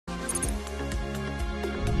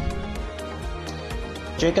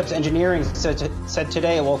Jacobs Engineering said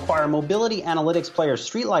today it will acquire mobility analytics player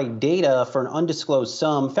StreetLight data for an undisclosed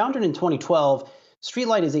sum. Founded in 2012,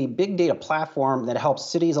 StreetLight is a big data platform that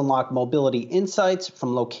helps cities unlock mobility insights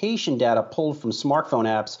from location data pulled from smartphone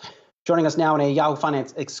apps. Joining us now in a Yahoo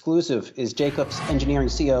Finance exclusive is Jacobs Engineering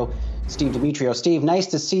CEO Steven Demetriou. Steve, nice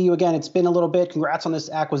to see you again. It's been a little bit. Congrats on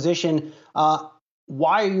this acquisition. Why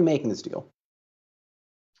are you making this deal?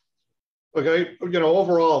 Okay,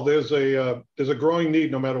 overall, there's a growing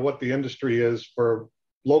need, no matter what the industry is, for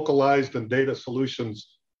localized and data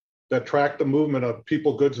solutions that track the movement of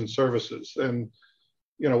people, goods, and services. And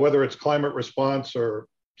whether it's climate response or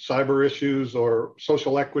cyber issues or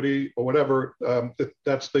social equity or whatever,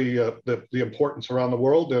 that's the importance around the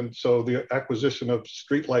world. And so the acquisition of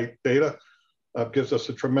StreetLight data gives us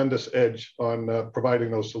a tremendous edge on providing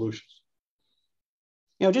those solutions.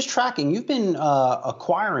 Just tracking, you've been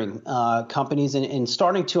acquiring companies and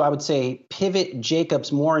starting to, I would say, pivot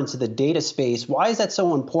Jacobs more into the data space. Why is that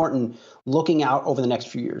so important looking out over the next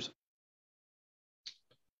few years?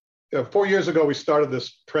 4 years ago, we started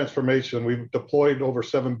this transformation. We've deployed over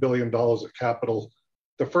 $7 billion of capital.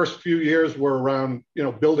 The first few years were around,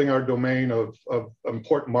 building our domain of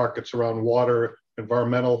important markets around water,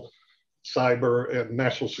 environmental, cyber, and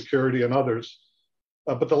national security, and others.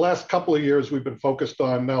 But the last couple of years, we've been focused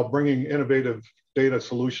on now bringing innovative data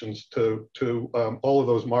solutions to all of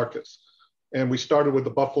those markets. And we started with the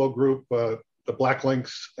Buffalo Group, the Black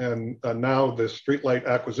Links, and now the StreetLight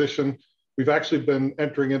acquisition. We've actually been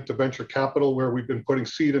entering into venture capital, where we've been putting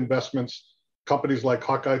seed investments, companies like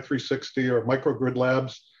Hawkeye 360 or Microgrid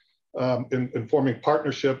Labs, in forming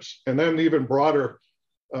partnerships. And then even broader,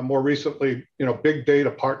 more recently, big data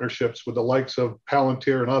partnerships with the likes of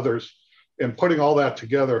Palantir and others. And putting all that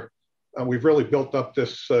together, we've really built up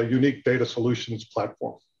this unique data solutions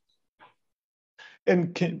platform.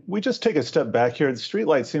 And can we just take a step back here?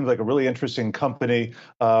 StreetLight seems like a really interesting company.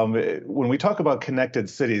 When we talk about connected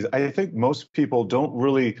cities, I think most people don't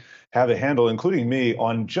really have a handle, including me,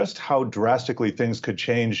 on just how drastically things could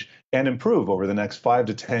change and improve over the next 5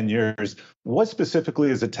 to 10 years. What specifically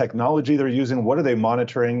is the technology they're using? What are they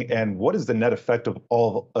monitoring? And what is the net effect of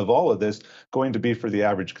all of this going to be for the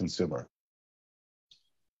average consumer?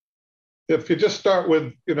 If you just start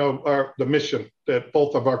with, the mission that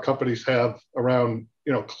both of our companies have around,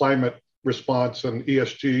 climate response and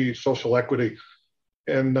ESG, social equity,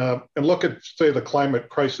 and look at, say, the climate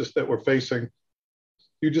crisis that we're facing.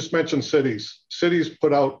 You just mentioned cities. Cities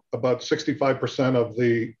put out about 65% of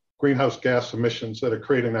the greenhouse gas emissions that are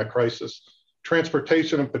creating that crisis.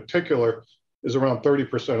 Transportation in particular is around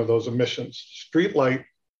 30% of those emissions. StreetLight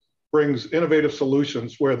brings innovative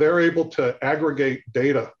solutions where they're able to aggregate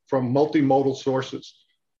data from multimodal sources.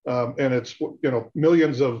 And it's,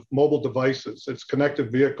 millions of mobile devices, it's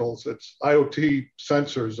connected vehicles, it's IoT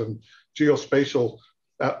sensors and geospatial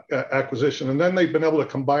acquisition. And then they've been able to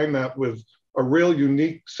combine that with a real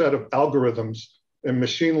unique set of algorithms and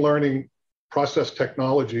machine learning process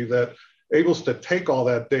technology that enables to take all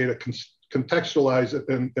that data, contextualize it,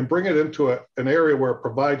 and bring it into an area where it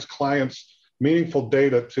provides clients meaningful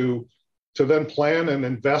data to then plan and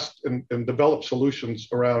invest and develop solutions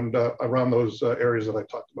around those areas that I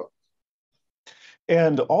talked about.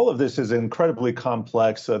 And all of this is incredibly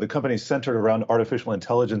complex. The company's centered around artificial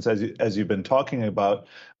intelligence, as you've been talking about.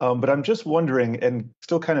 But I'm just wondering, and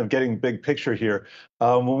still kind of getting big picture here,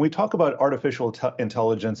 when we talk about artificial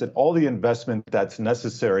intelligence and all the investment that's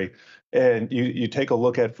necessary, and you take a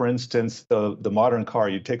look at, for instance, the modern car,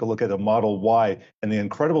 you take a look at a Model Y and the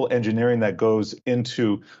incredible engineering that goes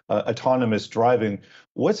into autonomous driving,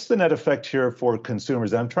 what's the net effect here for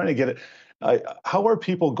consumers? I'm trying to get it. How are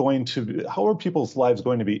people's lives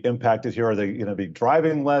going to be impacted here? Are they going to be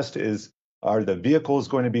driving less? Are the vehicles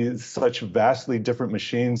going to be such vastly different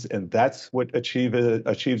machines, and that's what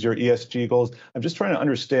achieves your ESG goals? I'm just trying to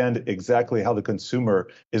understand exactly how the consumer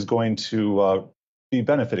is going to be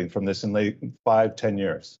benefiting from this in late 5, 10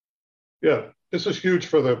 years. Yeah, this is huge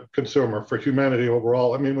for the consumer, for humanity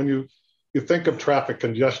overall. I mean, when you think of traffic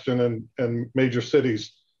congestion in major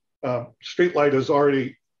cities, StreetLight has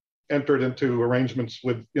already entered into arrangements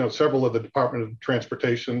with several of the Department of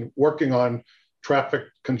Transportation, working on traffic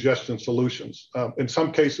congestion solutions. In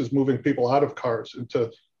some cases, moving people out of cars into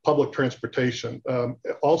public transportation,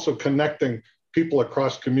 also connecting people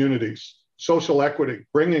across communities, social equity,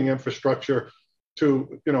 bringing infrastructure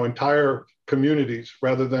to entire communities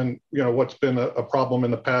rather than what's been a problem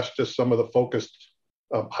in the past, just some of the focused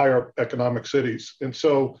higher economic cities. And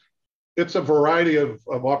so it's a variety of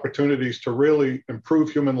opportunities to really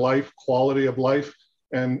improve human life, quality of life,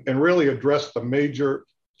 and really address the major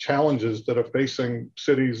challenges that are facing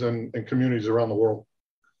cities and communities around the world.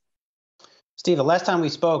 Steve, the last time we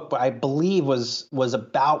spoke, I believe, was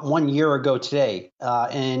about 1 year ago today,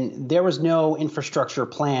 and there was no infrastructure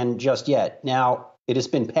plan just yet. Now it has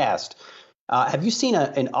been passed. Have you seen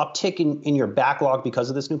an uptick in your backlog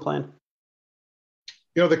because of this new plan?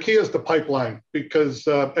 The key is the pipeline, because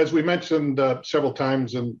as we mentioned several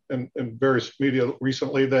times in various media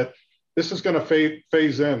recently, that this is going to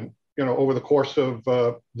phase in, over the course of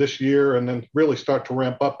this year, and then really start to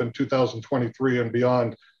ramp up in 2023 and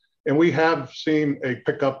beyond. And we have seen a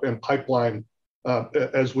pickup in pipeline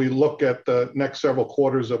as we look at the next several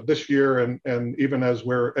quarters of this year, and even as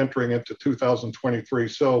we're entering into 2023.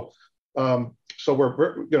 So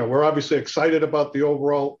we're obviously excited about the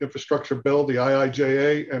overall infrastructure bill, the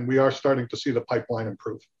IIJA, and we are starting to see the pipeline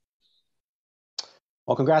improve.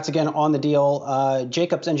 Well, congrats again on the deal.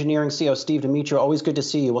 Jacobs Engineering CEO Steve Demetriou, always good to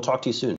see you. We'll talk to you soon.